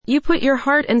You put your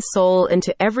heart and soul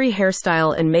into every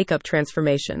hairstyle and makeup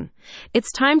transformation.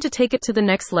 It's time to take it to the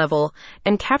next level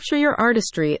and capture your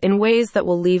artistry in ways that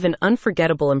will leave an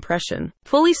unforgettable impression.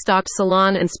 Fully stocked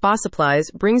salon and spa supplies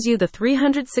brings you the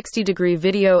 360-degree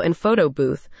video and photo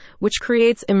booth, which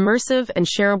creates immersive and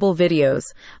shareable videos,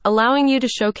 allowing you to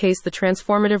showcase the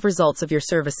transformative results of your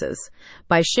services.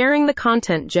 By sharing the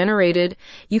content generated,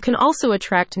 you can also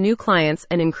attract new clients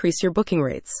and increase your booking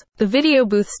rates. The video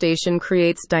booth station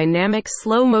creates dynamic,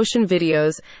 slow-motion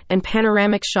videos and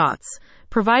panoramic shots,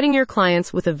 providing your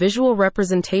clients with a visual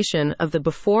representation of the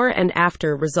before and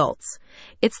after results.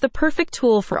 It's the perfect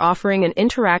tool for offering an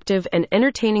interactive and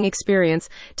entertaining experience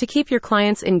to keep your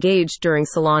clients engaged during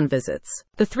salon visits.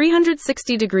 The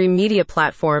 360-degree media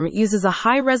platform uses a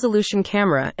high-resolution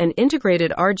camera, an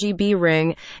integrated RGB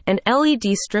ring, and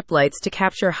LED strip lights to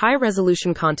capture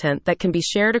high-resolution content that can be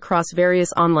shared across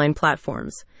various online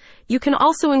platforms. You can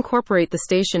also incorporate the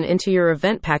station into your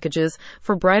event packages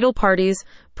for bridal parties,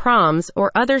 proms,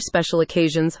 or other special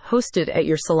occasions hosted at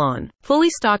your salon. Fully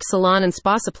stocked salon and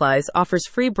spa supplies offers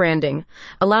free branding,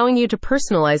 allowing you to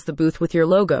personalize the booth with your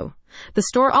logo. The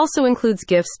store also includes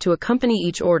gifts to accompany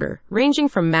each order, ranging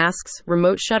from masks,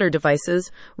 remote shutter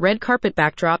devices, red carpet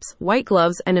backdrops, white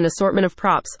gloves, and an assortment of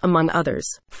props, among others.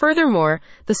 Furthermore,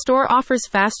 the store offers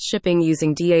fast shipping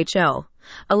using DHL,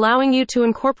 allowing you to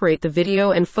incorporate the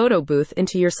video and photo booth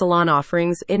into your salon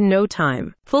offerings in no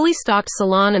time. Fully stocked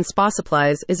salon and spa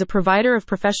supplies is a provider of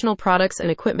professional products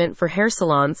and equipment for hair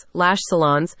salons, lash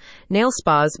salons, nail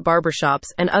spas, barbershops,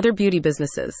 and other beauty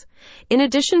businesses. In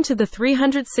addition to the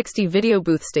 360 video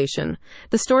booth station,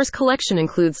 the store's collection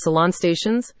includes salon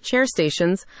stations, chair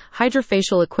stations,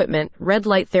 hydrofacial equipment, red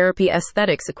light therapy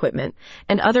aesthetics equipment,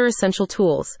 and other essential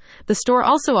tools. The store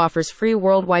also offers free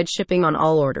worldwide shipping on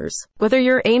all orders. Whether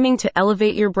you're aiming to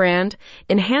elevate your brand,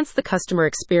 enhance the customer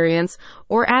experience,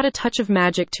 or add a touch of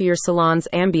magic to your salon's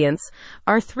ambience,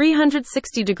 our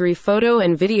 360-degree photo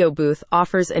and video booth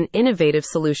offers an innovative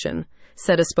solution,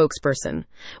 said a spokesperson.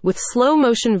 With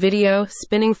slow-motion video,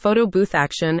 spinning photo booth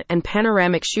action, and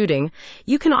panoramic shooting,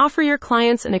 you can offer your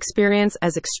clients an experience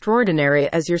as extraordinary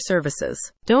as your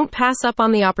services. Don't pass up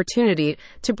on the opportunity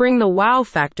to bring the wow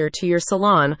factor to your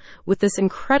salon with this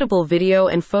incredible video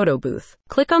and photo booth.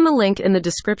 Click on the link in the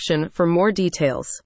description for more details.